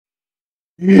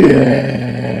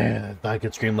Yeah, if I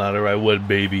could scream louder, I would,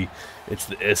 baby. It's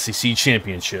the SEC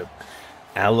championship.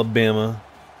 Alabama,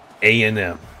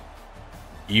 A&M.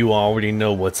 You already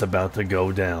know what's about to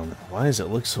go down. Why does it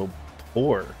look so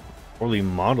poor? Poorly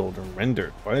modeled or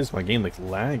rendered? Why is my game like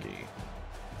laggy?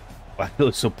 Why does it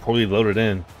look so poorly loaded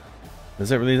in?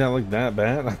 Does it really not look that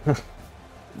bad?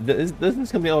 Isn't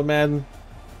this gonna be all Madden?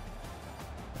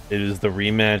 It is the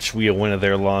rematch. We are one of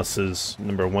their losses.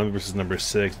 Number 1 versus number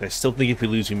 6. I still think if we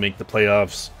lose, we make the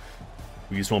playoffs.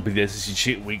 We just won't be the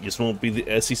SEC. We just won't be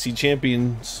the SEC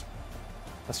champions.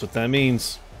 That's what that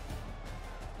means.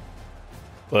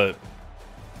 But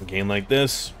a game like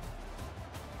this,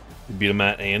 we beat them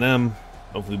at A&M.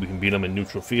 Hopefully, we can beat them in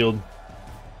neutral field.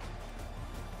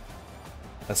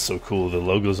 That's so cool. The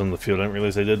logo's on the field. I didn't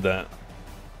realize I did that.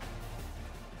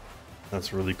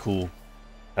 That's really cool.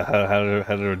 How did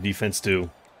our defense do?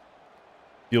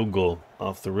 Field goal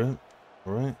off the rip.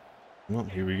 All right. Well,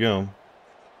 here we go.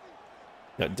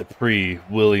 Got Dupree,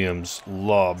 Williams,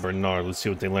 Law, Bernard. Let's see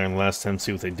what they learned last time.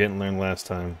 See what they didn't learn last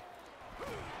time.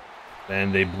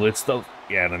 And they blitzed the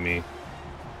out of me.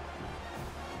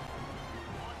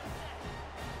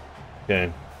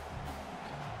 Okay.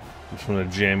 Just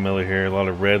want to jam Miller here. A lot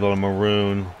of red, a lot of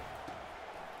maroon.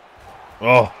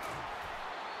 Oh.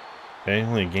 Okay,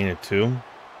 only a gain of 2.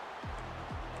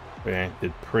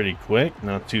 Reacted pretty quick,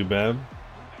 not too bad.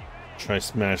 Try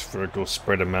smash vertical,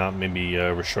 spread them out. Maybe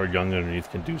Rashard Young underneath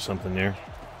can do something there.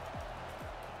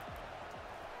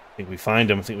 I think we find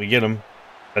him. I think we get him.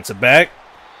 That's it back.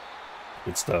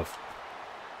 Good stuff.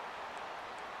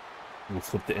 We'll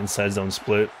flip the inside zone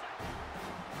split.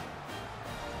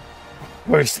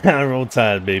 First down, roll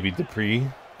tide, baby. Dupree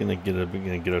gonna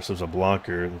get ourselves a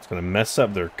blocker. It's gonna mess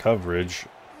up their coverage,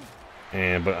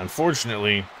 but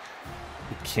unfortunately.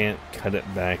 We can't cut it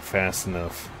back fast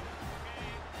enough.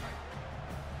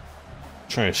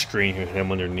 Trying to screen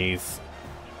him underneath.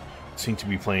 Seem to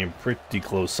be playing pretty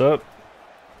close up.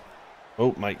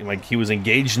 Oh, like he was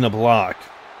engaged in a block.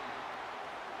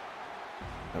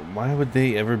 Why would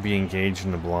they ever be engaged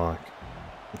in a block?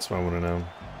 That's what I want to know.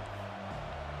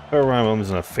 Oh, Ryan Williams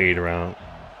gonna fade around.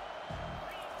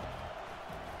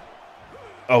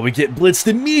 Oh, we get blitzed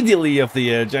immediately off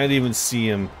the edge. I didn't even see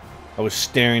him. I was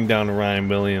staring down Ryan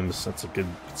Williams. That's a good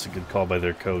call by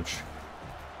their coach.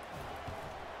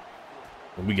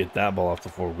 When we get that ball off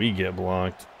before we get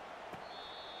blocked.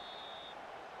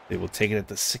 They will take it at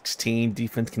the 16.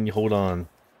 Defense, can you hold on?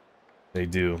 They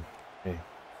do. Okay.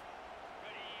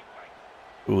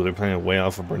 Ooh, they're playing way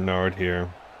off of Bernard here.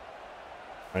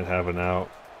 Might have an out.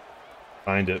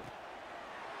 Find it.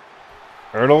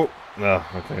 Hurdle?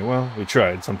 Oh, okay, well, we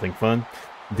tried something fun.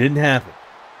 Didn't happen.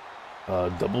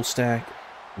 Double stack,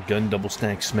 gun double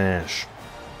stack smash.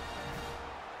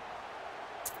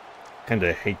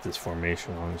 Kinda hate this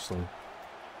formation, honestly.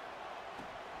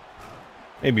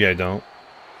 Maybe I don't.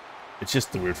 It's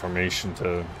just a weird formation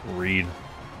to read.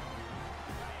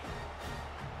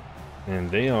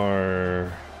 And they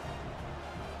are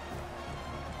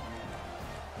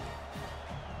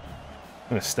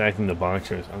kind of stacking the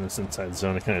boxers on this inside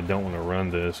zone. I kind of don't want to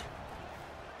run this.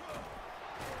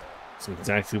 That's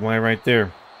exactly why right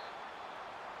there.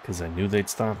 Because I knew they'd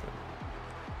stop it.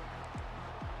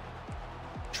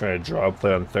 Try to draw a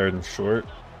play on 3rd and short.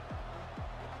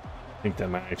 I think that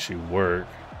might actually work.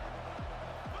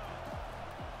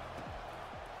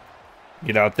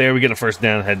 Get out there. We get a first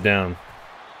down. Head down.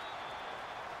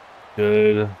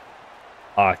 Good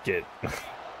pocket.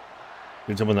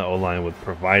 Good job on the O-line with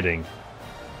providing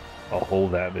a hole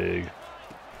that big.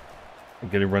 A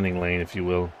good running lane, if you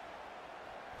will.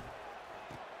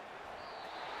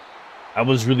 I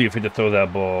was really afraid to throw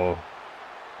that ball.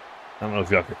 I don't know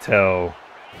if y'all could tell.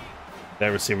 That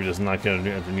receiver just not going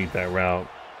underneath that route.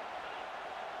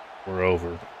 We're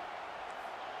over.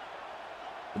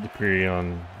 Dupree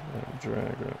on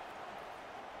drag.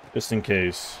 Just in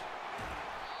case.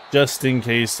 Just in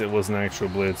case it was an actual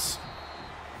blitz.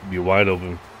 It'd be wide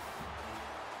open.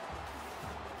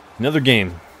 Another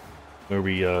game where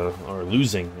we are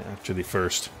losing after the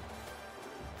first.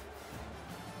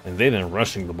 And they've been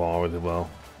rushing the ball really well.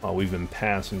 We've been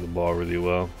passing the ball really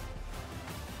well.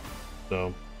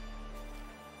 So,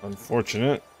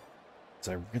 unfortunate.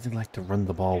 Because I really like to run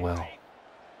the ball well.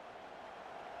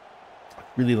 I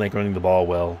really like running the ball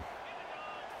well.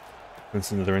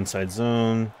 That's into their inside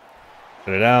zone.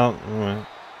 Put it out. All right.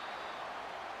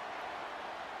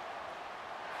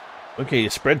 Okay,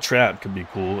 spread trap could be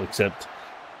cool, except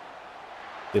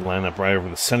they line up right over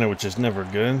the center, which is never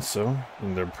good. So,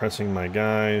 and they're pressing my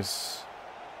guys.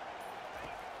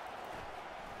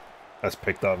 That's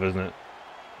picked off, isn't it?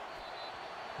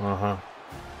 Uh-huh.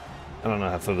 I don't know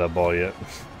how to throw that ball yet.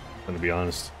 I'm gonna be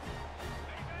honest.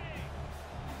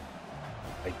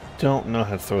 I don't know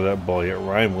how to throw that ball yet.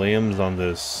 Ryan Williams on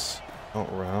this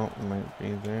out route might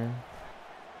be there.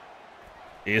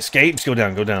 He escapes. Go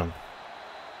down. Go down.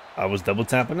 I was double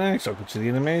tapping X. Welcome to the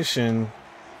animation.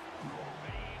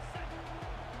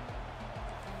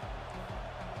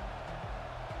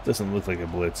 Doesn't look like a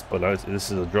blitz, but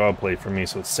this is a draw play for me,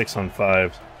 so it's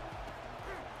 6-on-5.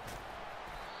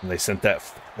 And they sent that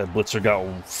blitzer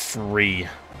got free.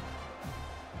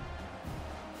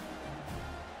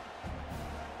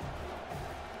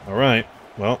 All right,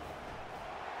 well,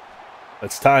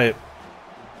 let's tie it.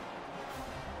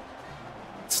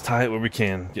 Let's tie it where we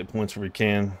can. Get points where we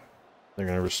can. They're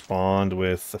going to respond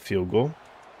with a field goal.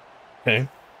 Okay.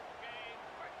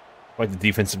 Like the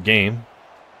defensive game.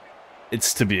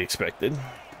 It's to be expected.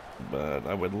 But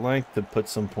I would like to put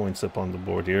some points up on the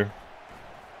board here.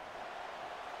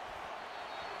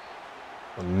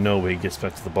 Oh, no way he gets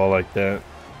back to the ball like that.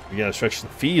 We got to stretch the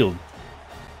field.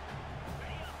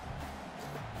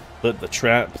 Let the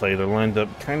trap play. They're lined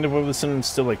up kind of over the center. It's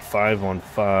still like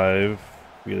 5-on-5.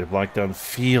 We got a block down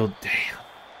field. Damn.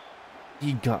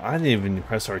 He got. I didn't even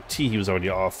press RT. He was already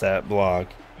off that block.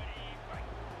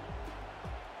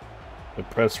 We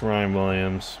press Ryan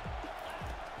Williams.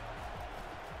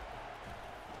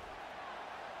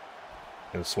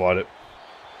 Gonna swat it.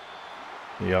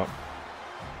 Yep.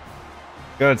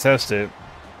 Gotta test it.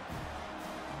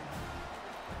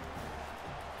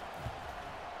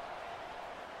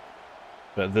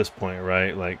 But at this point,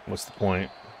 right? Like, what's the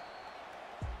point?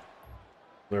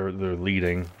 They're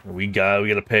leading. We got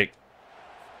a pick.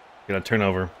 Got a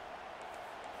turnover.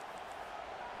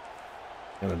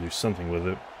 Gotta do something with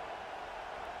it.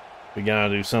 We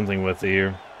gotta do something with it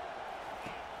here.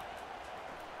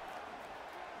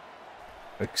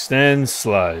 Extend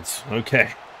slides.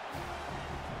 Okay.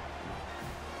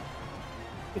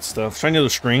 Good stuff. Trying to do the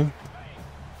screen.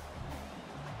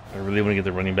 I really want to get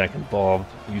the running back involved.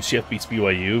 UCF beats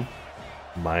BYU.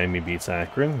 Miami beats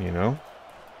Akron, you know.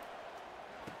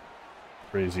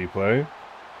 Crazy play.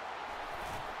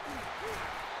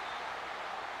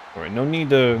 Alright, no need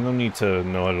to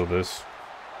know how to do this.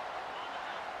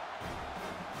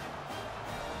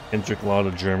 Kendrick Law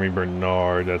to Jeremy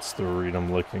Bernard. That's the read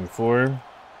I'm looking for.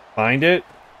 Find it.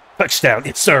 Touchdown.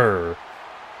 Yes, sir.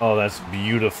 Oh, that's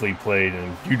beautifully played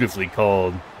and beautifully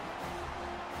called.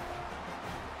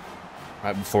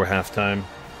 Right before halftime.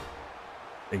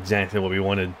 Exactly what we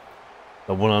wanted.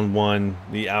 The one-on-one,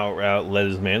 the out route led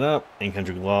his man up, and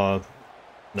Kendrick Law.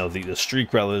 No, the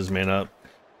streak route led his man up,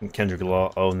 and Kendrick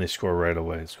Law. Oh, and they score right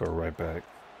away. They score right back.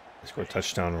 They score a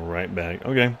touchdown right back.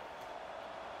 Okay.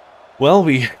 Well,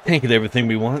 we can't get everything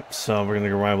we want, so we're going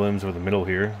to go Ryan Williams over the middle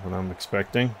here, what I'm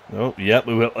expecting. Oh, yep,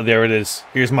 we will. There it is.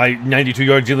 Here's my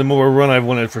 92-yard Jalen Moore run I've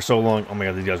wanted for so long. Oh my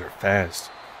god, these guys are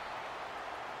fast.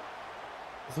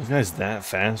 Are those guys that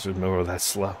fast or no, that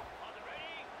slow?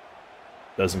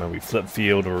 Doesn't matter. We flip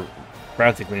field or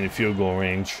practically in the field goal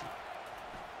range.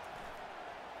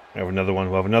 We have another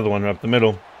one. We'll have another one up the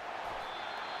middle.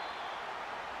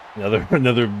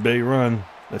 Another big run.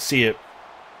 Let's see it.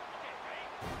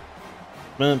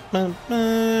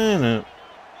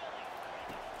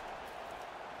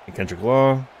 Kendrick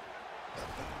Law.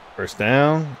 First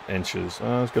down. Inches.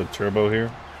 Let's go turbo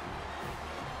here.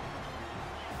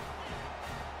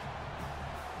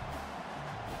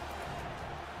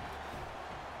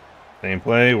 Same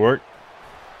play. Work.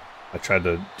 I tried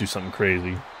to do something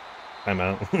crazy.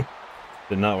 Timeout.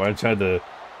 Did not work. I tried to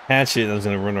catch it and I was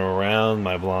going to run around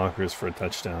my blockers for a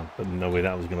touchdown. But no way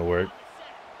that was going to work.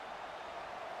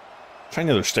 Try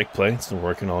another stick play. It's been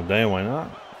working all day. Why not?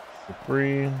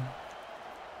 Free.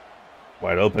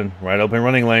 Wide open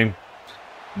running lane.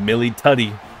 Millie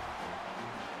Tutty.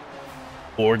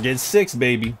 4 get 6,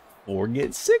 baby. 4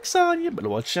 get 6 on you. But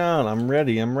watch out. I'm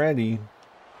ready. And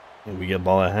we get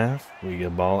ball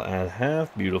at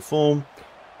half. Beautiful.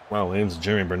 Wow, Williams and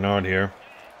Jeremy Bernard here.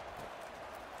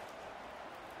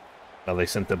 Now they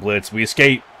sent the blitz. We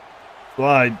escape.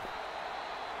 Slide.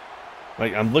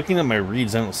 Like, I'm looking at my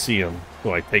reads, I don't see them,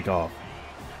 so I take off.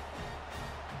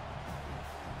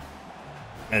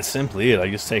 That's simply it,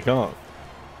 I just take off.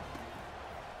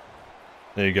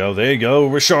 There you go,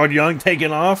 Rashard Young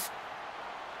taking off.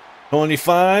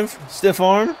 25, stiff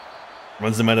arm.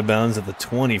 Runs them out of bounds at the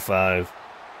 25.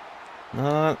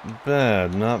 Not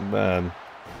bad. The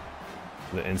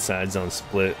inside zone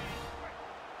split.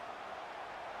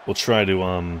 We'll try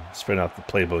to spread out the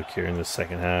playbook here in the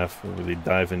second half. We'll really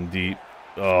dive in deep.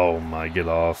 Oh my, get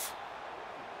off.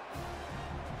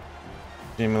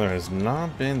 Jay Miller has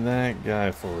not been that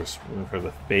guy for us for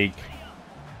the fake.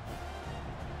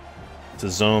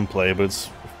 It's a zone play, but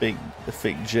it's a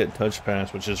fake jet touch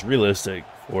pass, which is realistic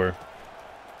for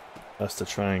us to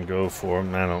try and go for.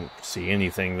 I don't see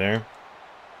anything there.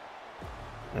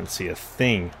 I don't see a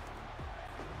thing.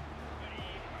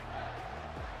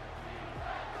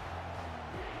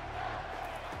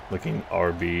 Looking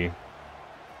RB.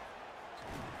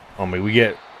 Oh man, we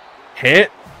get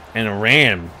hit and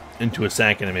ran into a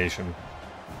sack animation.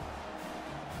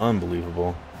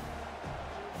 Unbelievable.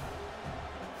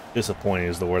 Disappointing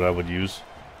is the word I would use.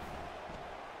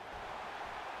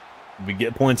 We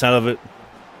get points out of it.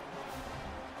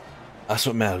 That's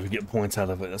what matters. We get points out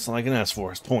of it. That's all I can ask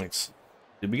for is points.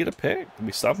 Did we get a pick? Did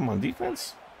we stop them on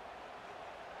defense?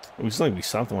 It was like we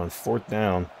stopped them on 4th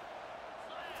down.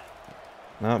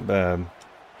 Not bad.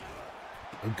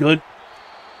 Good.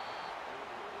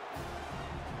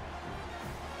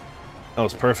 That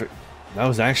was perfect. That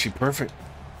was actually perfect.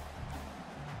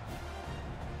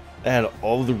 That had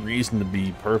all the reason to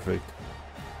be perfect.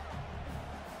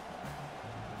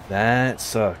 That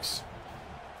sucks.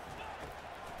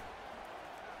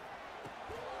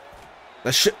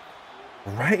 That shit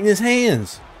right in his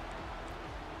hands.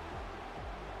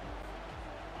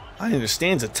 I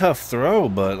understand it's a tough throw,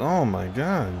 but oh my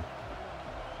god.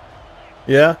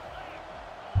 Yeah.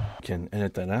 Can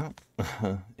edit that out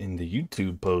in the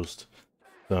YouTube post.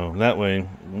 So that way it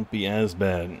won't be as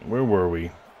bad. Where were we?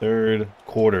 3rd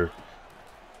quarter.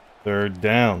 3rd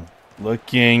down.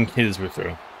 Looking his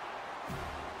throw.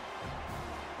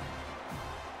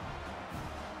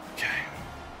 Okay.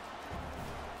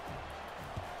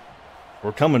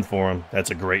 We're coming for him. That's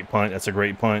a great punt. That's a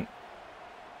great punt.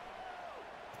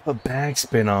 Put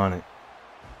backspin on it.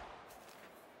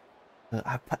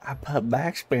 I put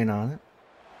backspin on it.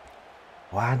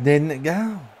 Why didn't it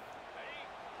go?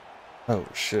 Oh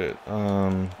shit.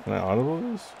 Can I audible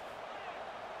this?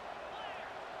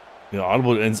 You know,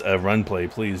 audible ends a run play.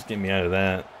 Please get me out of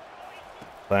that.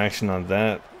 Play action on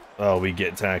that. Oh, we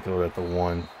get tackled at the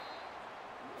 1.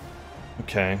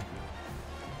 Okay.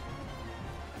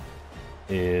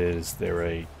 Is there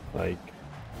a like?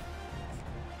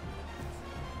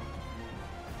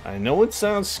 I know it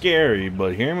sounds scary,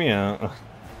 but hear me out.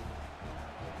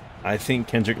 I think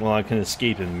Kendrick Law can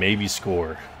escape and maybe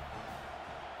score.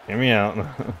 Hear me out.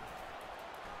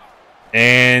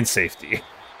 And safety.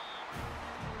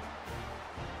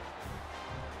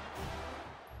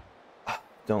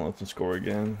 Don't let them score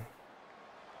again.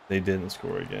 They didn't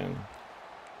score again.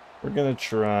 We're going to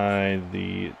try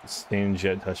the same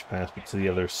jet touch pass to the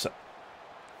other side.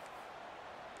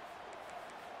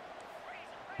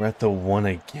 We're at the 1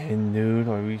 again, dude.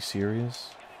 Are we serious?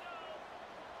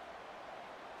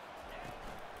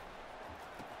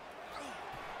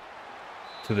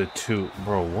 To the 2.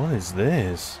 Bro, what is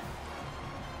this?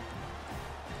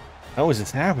 How is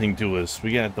this happening to us?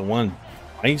 We got the 1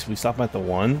 twice. We stop at the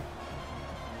 1.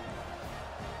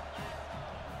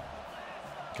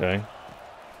 Okay.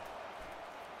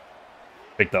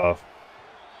 Picked off.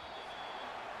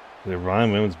 Did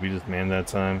Ryan Williams beat his man that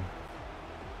time?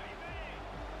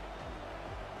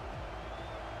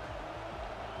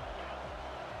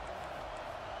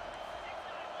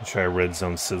 Try red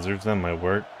zone scissors. That might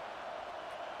work.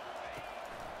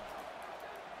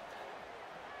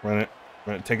 Run it.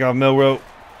 Run it. Take off mill rope.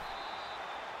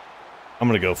 I'm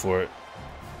gonna go for it.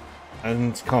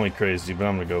 And call me crazy, but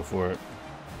I'm gonna go for it.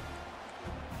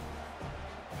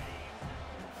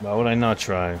 Why would I not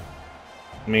try?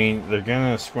 I mean, they're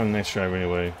gonna score the next drive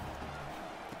anyway.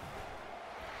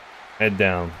 Head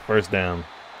down. 1st down.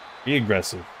 Be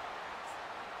aggressive.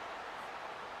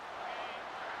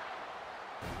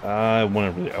 I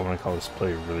want to call this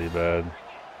play really bad.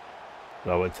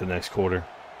 But I'll wait till the next quarter.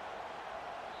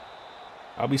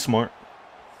 I'll be smart.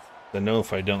 I know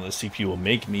if I don't, the CPU will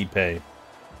make me pay.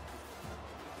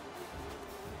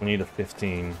 We need a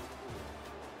 15.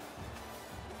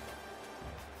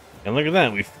 And look at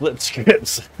that, we flipped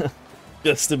scripts.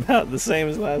 Just about the same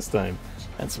as last time.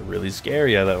 That's really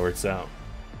scary how that works out.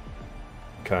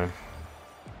 Okay.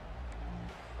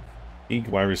 Peak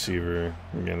wide receiver.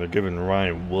 Again, they're giving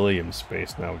Ryan Williams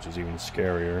space now, which is even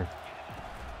scarier.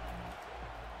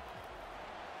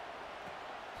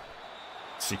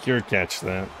 Secure catch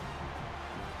that.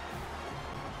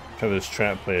 Try this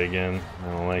trap play again.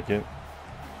 I don't like it.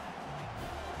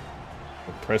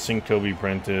 We're pressing Kobe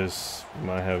Prentice. We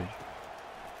might have.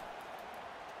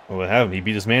 Well, we have him. He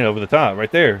beat his man over the top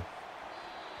right there.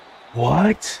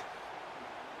 What?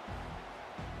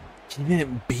 He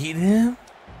didn't beat him?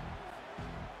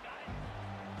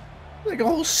 Like a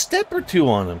whole step or 2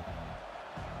 on him.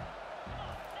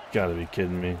 Gotta be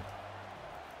kidding me.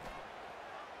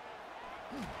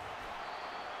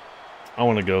 I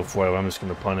want to go for it. I'm just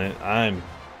going to punt it. I'm...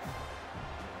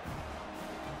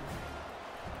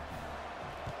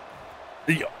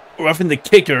 roughing the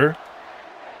kicker.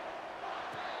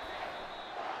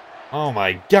 Oh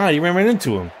my god, he ran right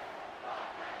into him.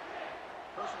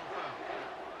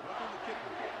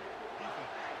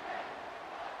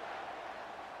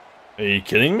 Are you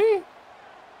kidding me? I'm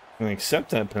going to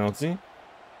accept that penalty.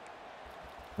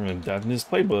 I'm going to dive in his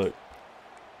playbook.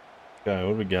 Okay,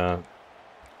 what do we got?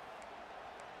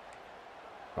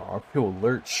 Oh, RPO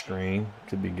alert screen.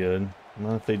 Could be good.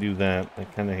 Not if they do that. I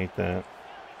kind of hate that.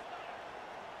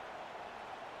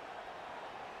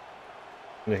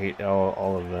 I hate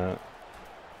all of that.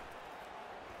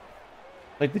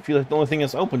 Like, they feel like the only thing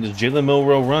that's open is Jalen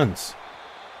Milroe runs.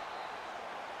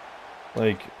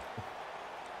 Like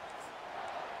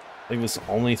this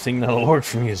only thing that'll work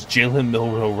for me is Jalen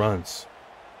Milroe runs.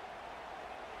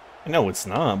 I know it's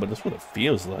not, but that's what it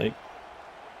feels like.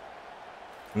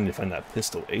 I need to find that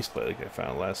pistol ace play like I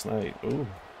found last night. Ooh.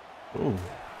 Ooh.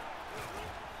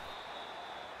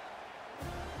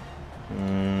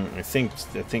 I think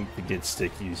to get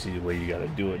sticky is the way you gotta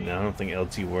do it now. I don't think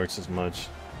LT works as much.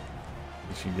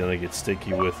 You gotta get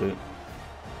sticky with it.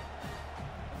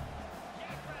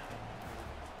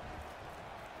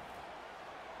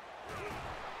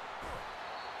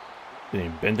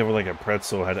 Dang, bent over like a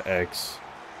pretzel, had X.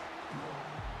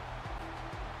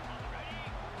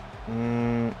 I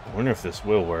wonder if this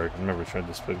will work. I've never tried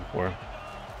this play before. I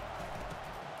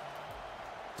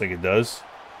think it does.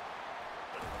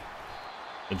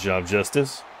 Good job,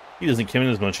 Justice. He doesn't come in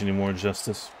as much anymore,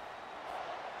 Justice.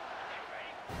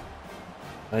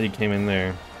 Glad he came in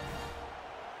there.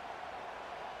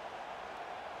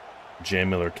 Jay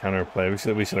Miller counterplay.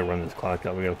 We should have run this clock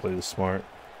out. We gotta play this smart.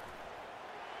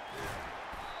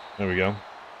 There we go.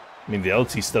 I mean, the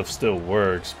LT stuff still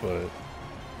works, but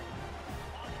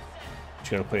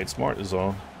you gotta play it smart is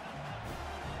all.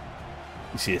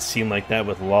 You see a scene like that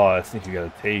with Law, I think you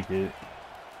gotta take it.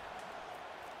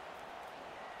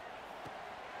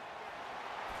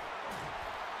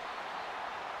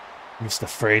 I'm just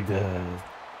afraid to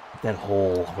that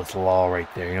hole with Law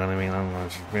right there. You know what I mean? I'm not.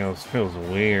 It feels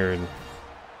weird.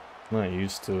 I'm not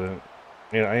used to it.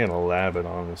 Yeah, I gotta lab it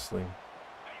honestly.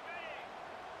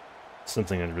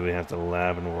 Something I'd really have to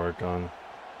lab and work on.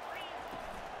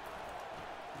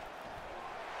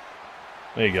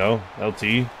 There you go,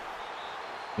 LT.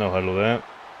 No huddle that.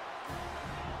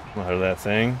 No huddle that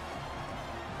thing.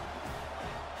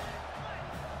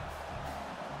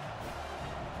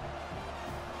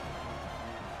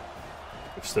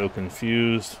 We're still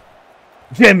confused.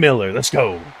 Jay Miller, let's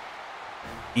go.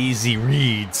 Easy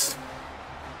reads.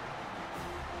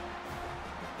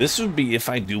 This would be, if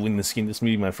I do win this game, this would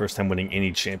be my first time winning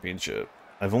any championship.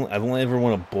 I've only ever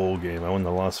won a bowl game. I won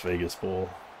the Las Vegas Bowl.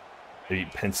 I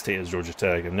beat Penn State as Georgia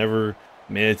Tech. I've never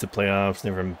made it to playoffs,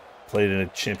 never played in a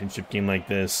championship game like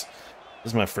this.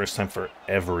 This is my first time for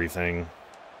everything.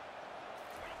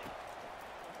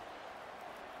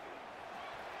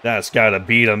 That's gotta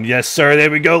beat him. Yes, sir. There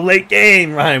we go. Late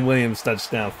game. Ryan Williams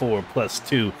touchdown. 4 +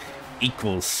 2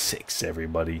 = 6,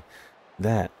 everybody.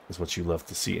 That is what you love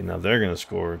to see. And now they're going to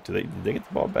score. Did they get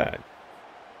the ball back?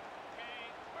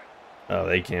 Oh,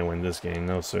 they can't win this game.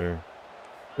 No, sir.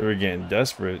 They were getting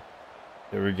desperate.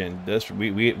 They were getting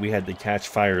desperate. We had to catch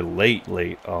fire late.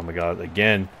 Oh, my God.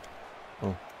 Again.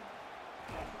 Oh.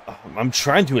 I'm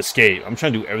trying to escape. I'm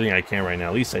trying to do everything I can right now.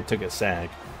 At least I took a sack.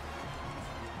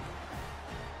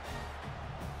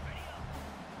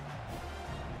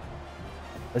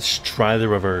 Let's try the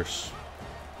reverse.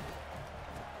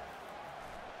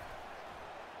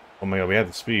 Oh my God, we have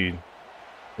the speed.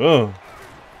 Oh.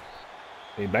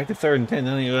 Hey, back to 3rd and 10.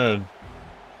 Not even.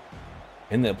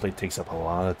 And that play takes up a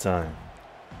lot of time.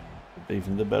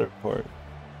 Even the better part.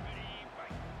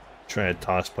 Try a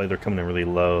toss play. They're coming in really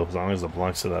low. As long as the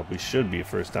block's set up, we should be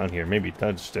first down here. Maybe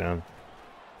touchdown.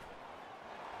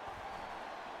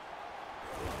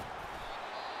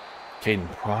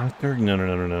 Caden Proctor?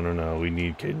 No. We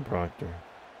need Caden Proctor.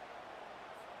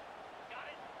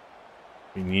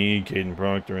 We need Caden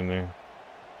Proctor in there.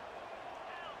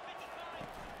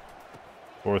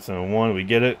 4th and 1. We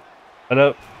get it. Head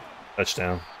up.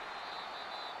 Touchdown.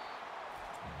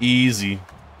 Easy.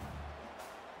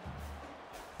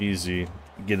 Easy.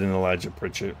 Get in Elijah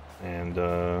Pritchett. And,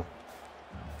 put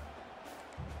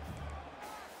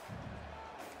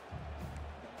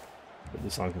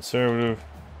this on conservative.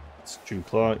 It's true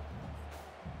clock.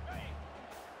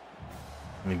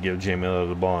 I'm going to give Jay Miller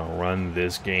the ball and run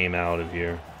this game out of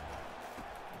here.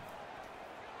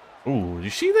 Ooh, did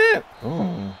you see that?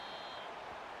 Oh.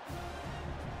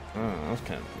 Oh, that was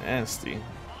kind of nasty.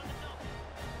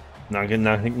 Not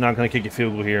gonna kick a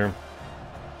field goal here.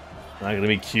 Not gonna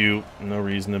be cute. No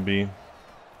reason to be.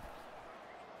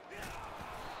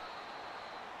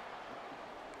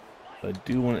 I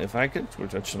do want. If I could score a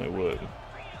touchdown, I would.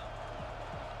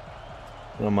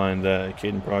 Don't mind that.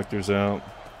 Caden Proctor's out.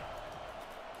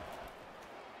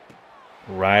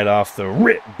 Right off the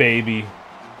rip, baby.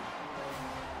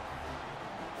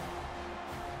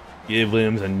 Give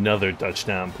Williams another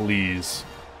touchdown, please.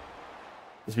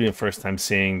 This will be the first time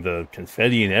seeing the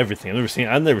confetti and everything.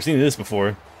 I've never seen this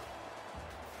before.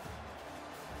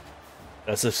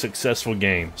 That's a successful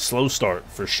game. Slow start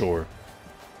for sure.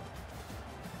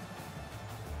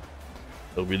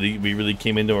 But we really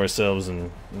came into ourselves,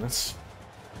 and that's.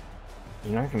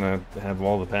 You're not gonna have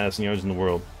all the passing yards in the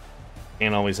world.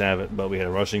 Can't always have it, but we had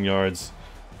rushing yards.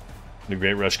 A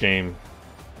great rush game.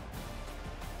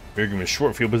 We're gonna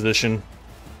short field position.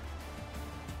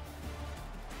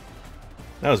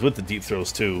 That was with the deep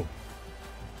throws too.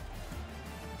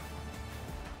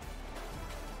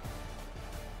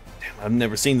 Damn, I've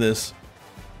never seen this.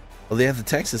 Oh, they have the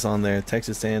Texas on there.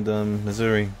 Texas and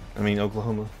Missouri. I mean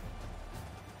Oklahoma.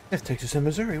 They have Texas and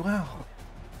Missouri. Wow.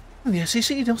 The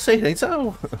SEC, don't say it ain't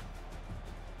so.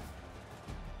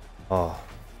 Oh.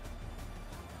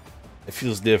 It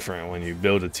feels different when you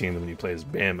build a team than when you play as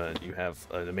Bama and you have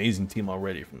an amazing team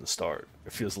already from the start.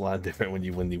 It feels a lot different when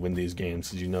you win these games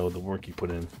because you know the work you put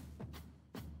in.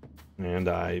 And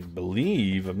I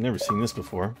believe, I've never seen this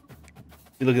before.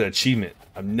 You look at that achievement.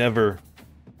 I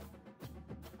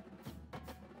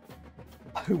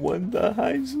won the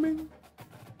Heisman.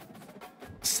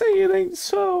 Say it ain't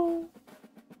so.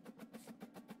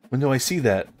 When do I see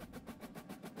that?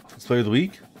 Offensive Player of the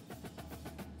Week?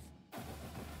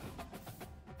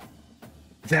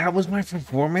 That was my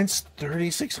performance?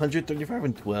 3,600, 35,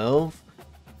 and 12?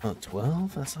 Oh,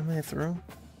 12? That's how many I threw?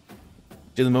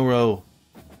 Jalen Monroe.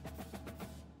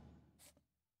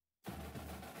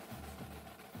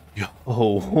 Yo,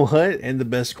 what? And the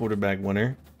best quarterback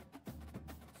winner.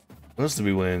 What else did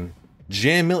we win?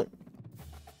 Jam Miller.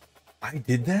 I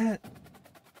did that?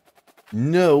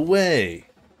 No way.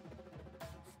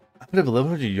 I put up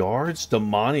 1,100 yards.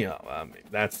 Damani, I mean,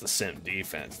 that's the Simp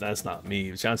defense. That's not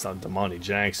me. Shouts out Damani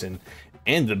Jackson.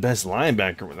 And the best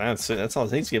linebacker. That's it. That's all it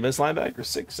takes to get best linebacker.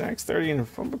 6 sacks, 30 in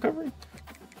fumble recovery.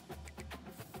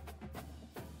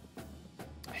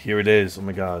 Here it is. Oh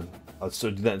my god. I'll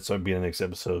still do that and start being the next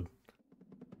episode.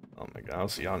 Oh my god. I'll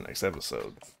see y'all next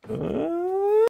episode.